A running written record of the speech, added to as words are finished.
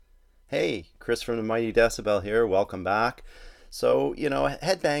Hey, Chris from the Mighty Decibel here. Welcome back. So,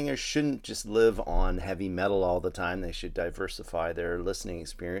 headbangers shouldn't just live on heavy metal all the time. They should diversify their listening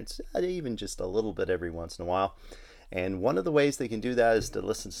experience, even just a little bit every once in a while. And one of the ways they can do that is to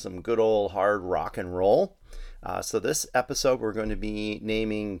listen to some good old hard rock and roll. So this episode, we're going to be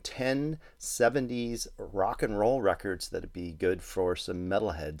naming 10 70s rock and roll records that would be good for some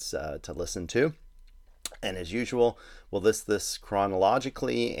metalheads to listen to. And as usual, we'll list this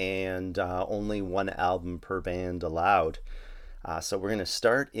chronologically and only one album per band allowed. So we're going to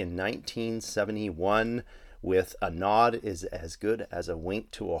start in 1971 with A Nod is as Good as a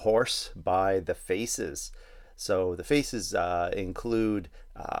Wink to a Horse by The Faces. So The Faces include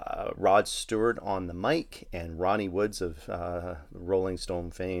Rod Stewart on the mic and Ronnie Woods of Rolling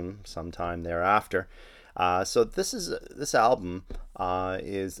Stone fame sometime thereafter. So this album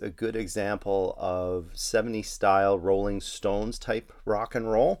is a good example of 70s style Rolling Stones type rock and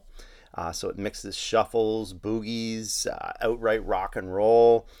roll. So it mixes shuffles, boogies, outright rock and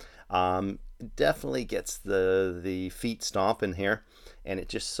roll. Definitely gets the feet stomping here, and it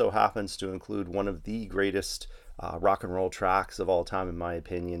just so happens to include one of the greatest rock and roll tracks of all time, in my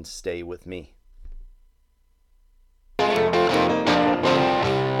opinion, Stay With Me.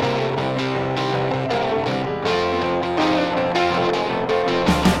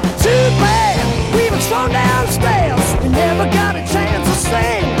 Thrown downstairs, we never got a chance to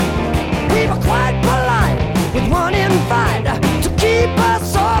sing. We were quite polite with one invite to keep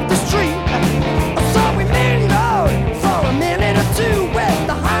us off the street. So we mingled for a minute or two with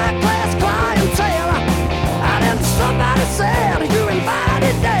the high-class clientele. And then somebody said, you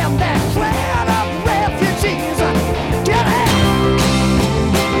invited them, that crowd of refugees. Get out!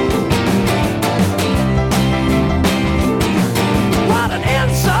 What an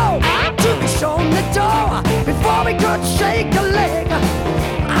insult to be shown the door before we could shake a leg.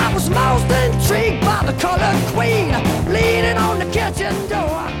 I was most intrigued by the colored queen leaning on the kitchen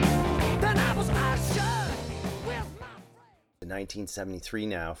door. Then I was ushered with my 1973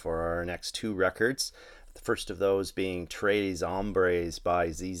 now for our next two records. The first of those being Tres Hombres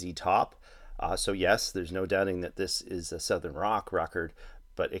by ZZ Top. So yes, there's no doubting that this is a Southern rock record,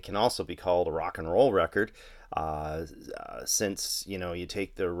 but it can also be called a rock and roll record. Since you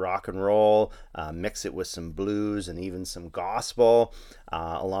take the rock and roll, mix it with some blues and even some gospel,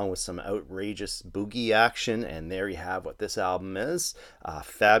 along with some outrageous boogie action, and there you have what this album is, a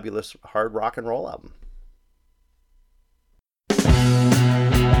fabulous hard rock and roll album.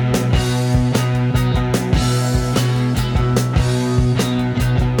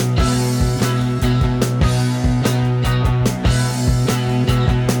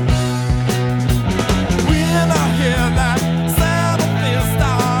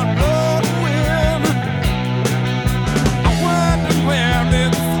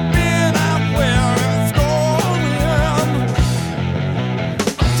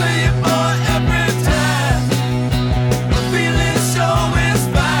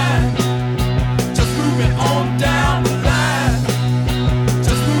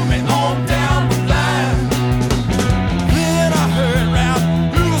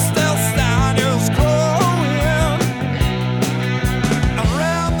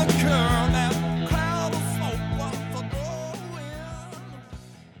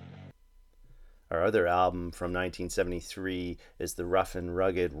 Our other album from 1973 is the rough and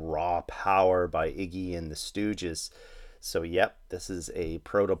rugged Raw Power by Iggy and the Stooges. So yep, this is a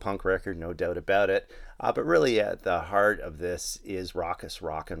proto-punk record, no doubt about it. But really at the heart of this is raucous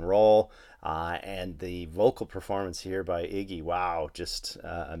rock and roll. And the vocal performance here by Iggy, wow, just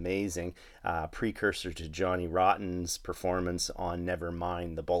amazing. Precursor to Johnny Rotten's performance on Never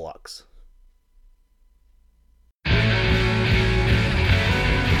Mind the Bollocks.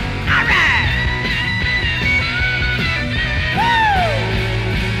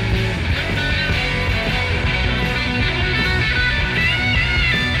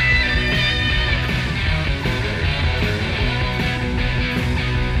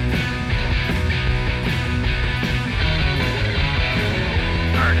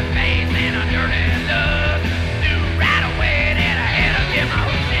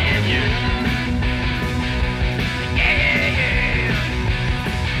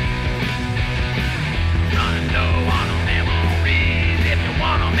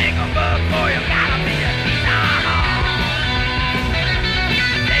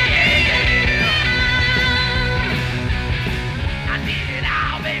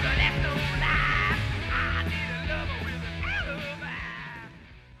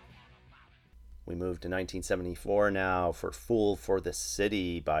 We move to 1974 now for Fool for the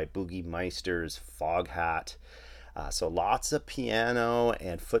City by Boogie Meister's Foghat. So lots of piano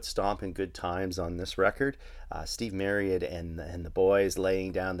and foot stomping good times on this record. Steve Marriott and the boys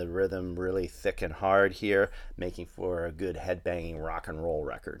laying down the rhythm really thick and hard here, making for a good headbanging rock and roll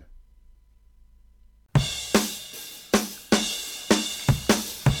record.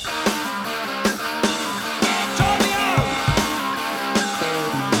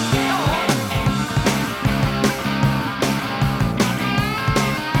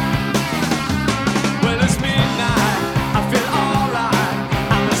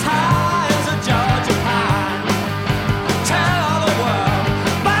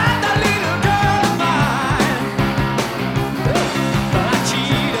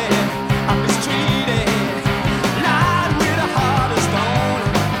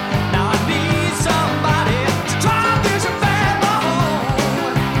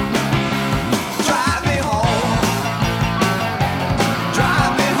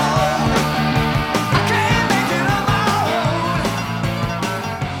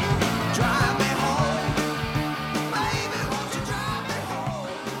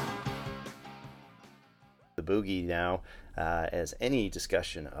 Boogie now, as any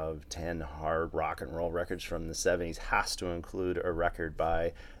discussion of 10 hard rock and roll records from the 70s has to include a record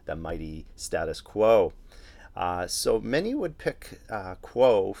by the mighty Status Quo. So many would pick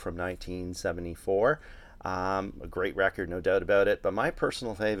Quo from 1974. A great record, no doubt about it, but my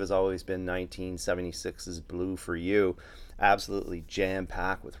personal fave has always been 1976's Blue for You. Absolutely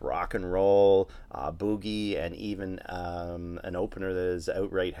jam-packed with rock and roll, boogie, and even an opener that is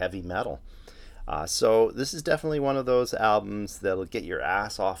outright heavy metal. So this is definitely one of those albums that'll get your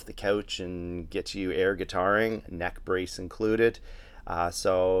ass off the couch and get you air guitaring, neck brace included.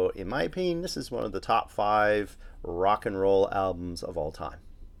 So in my opinion, this is one of the top 5 rock and roll albums of all time.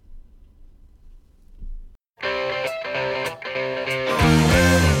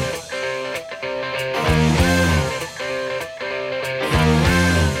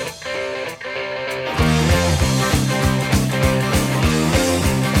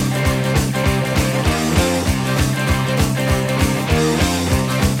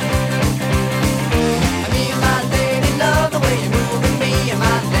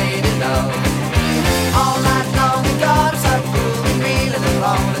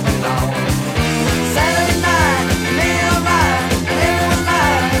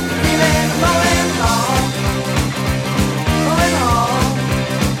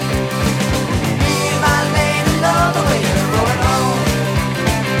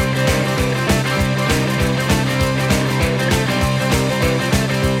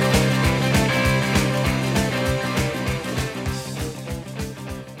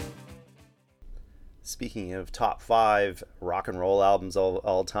 Speaking of top 5 rock and roll albums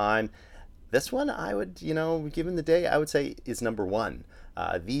all time, this one I would, given the day, I would say is number 1.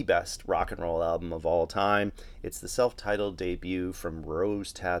 The best rock and roll album of all time. It's the self-titled debut from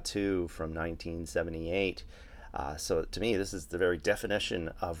Rose Tattoo from 1978. So to me, this is the very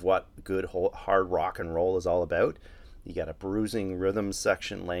definition of what good hard rock and roll is all about. You got a bruising rhythm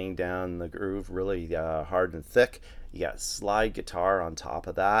section laying down the groove really hard and thick. You got slide guitar on top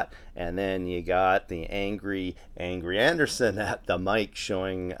of that, and then you got the angry Anderson at the mic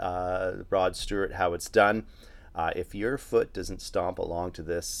showing Rod Stewart how it's done. If your foot doesn't stomp along to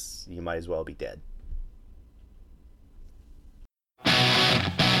this, you might as well be dead.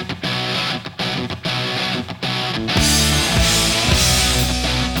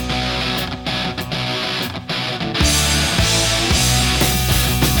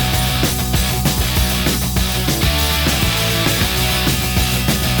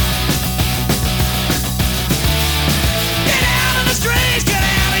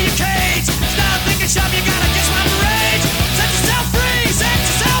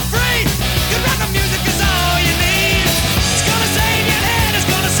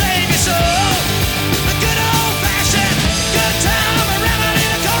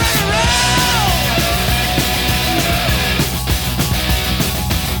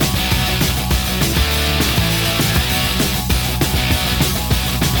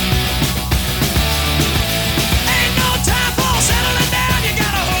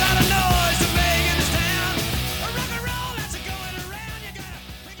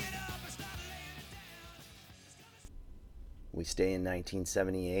 We stay in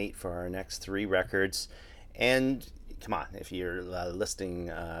 1978 for our next 3 records. And come on, if you're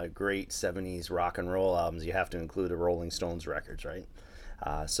listing great 70s rock and roll albums, you have to include a Rolling Stones records, right?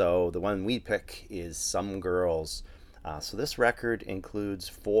 So the one we pick is Some Girls. So this record includes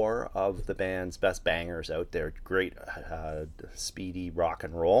 4 of the band's best bangers out there. Great speedy rock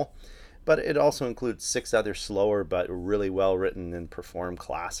and roll. But it also includes 6 other slower but really well written and performed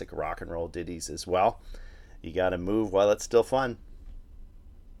classic rock and roll ditties as well. You gotta move while it's still fun.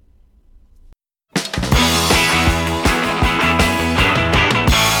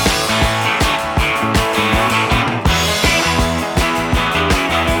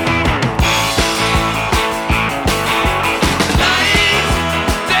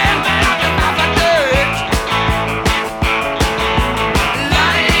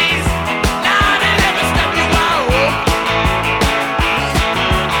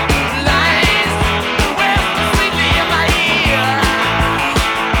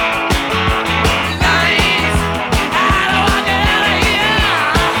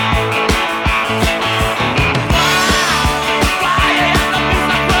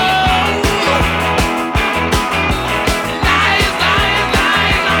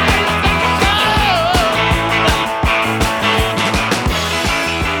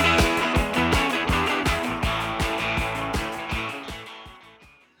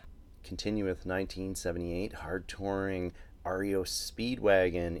 Continue with 1978, hard-touring REO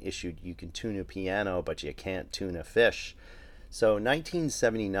Speedwagon issued "You Can Tune a Piano, but You Can't Tune a Fish." So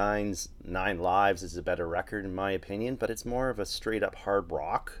 1979's Nine Lives is a better record in my opinion, but it's more of a straight-up hard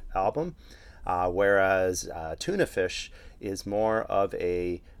rock album, whereas Tuna Fish is more of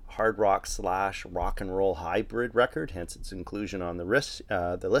a hard rock / rock and roll hybrid record, hence its inclusion on the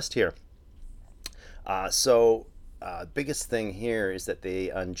list here. Biggest thing here is that they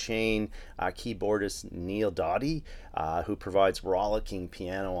unchain keyboardist Neil Doughty, who provides rollicking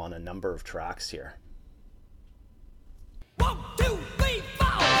piano on a number of tracks here. 1, 2, 3, 4.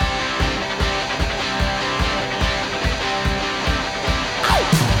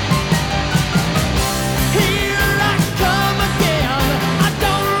 Here I come again. I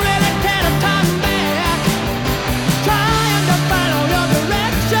don't really care to turn back. Trying to follow your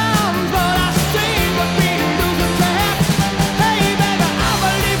directions, but I seem to be losing track. Hey baby, I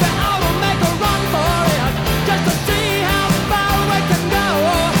believe that I will make a run for it, just to see how far we can go.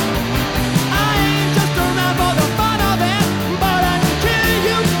 I ain't just around for the fun of it, but until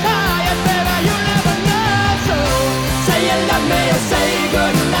you try it, baby, you never know. So say you love me or say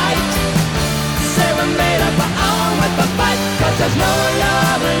goodnight. Say we made up our own with the fight, 'cause there's no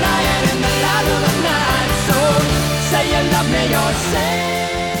love lying in the light of the night. So say you love me or say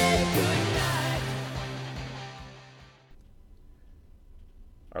goodnight.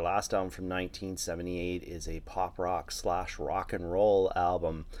 Our last album from 1978 is a pop rock / rock and roll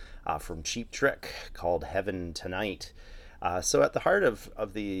album from Cheap Trick called Heaven Tonight. So at the heart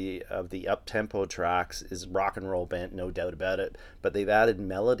of the up-tempo tracks is rock and roll band, no doubt about it, but they've added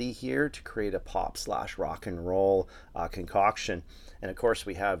melody here to create a pop / rock and roll concoction. And of course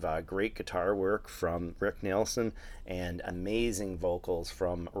we have great guitar work from Rick Nielsen and amazing vocals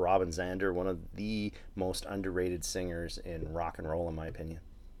from Robin Zander, one of the most underrated singers in rock and roll in my opinion.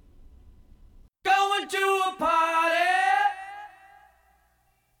 Going to a party.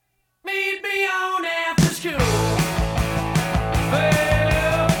 Meet me on after school.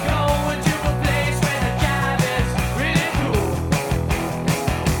 Well, going to a place where the jive is really cool.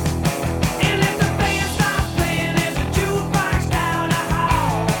 And if the band stops playing, there's a jukebox down the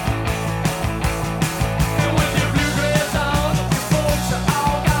hall. And with your bluegrass on, your folks are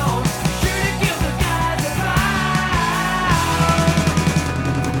all gone. Sure to give the guys a ride.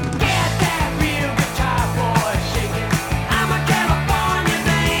 Get that real guitar, boy, shake it. I'm a California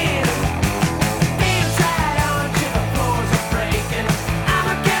man. Dance right on to the floors are breaking. I'm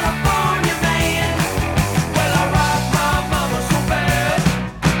a California man. Well, I rock my mama so bad.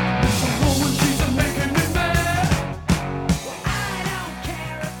 So woman, she's a making me mad. Well, I don't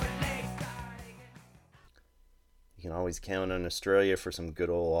care if her legs start aching. You can always count on Australia for some good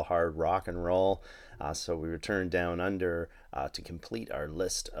old hard rock and roll. So we return down under to complete our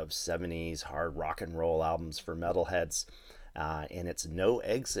list of 70s hard rock and roll albums for Metalheads. And it's No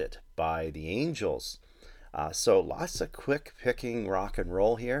Exit by the Angels. So lots of quick picking rock and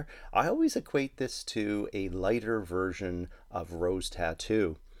roll here. I always equate this to a lighter version of Rose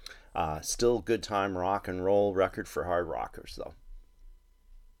Tattoo. Still good time rock and roll record for hard rockers though.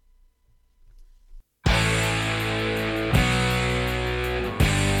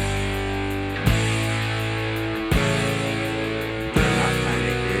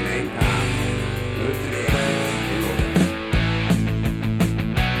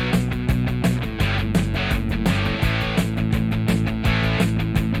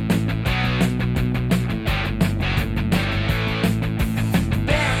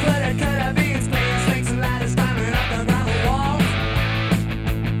 Barefooted, could have been space, strings and ladders climbing up the gravel walls.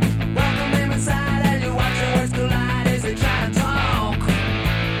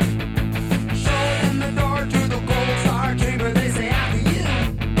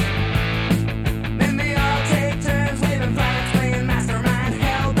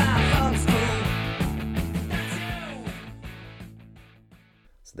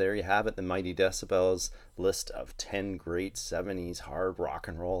 there you have it, the Mighty Decibel's list of 10 great 70s hard rock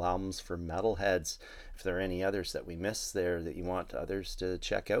and roll albums for metalheads. If there are any others that we missed there that you want others to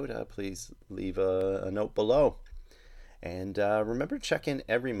check out, please leave a note below. And remember to check in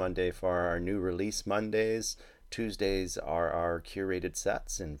every Monday for our new release Mondays. Tuesdays are our curated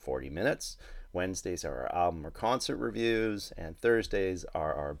sets in 40 minutes. Wednesdays are our album or concert reviews. And Thursdays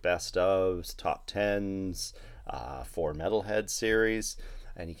are our best ofs, top 10s for Metalhead series.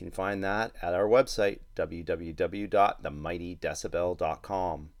 And you can find that at our website,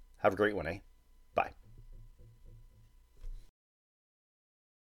 www.themightydecibel.com. Have a great one, eh?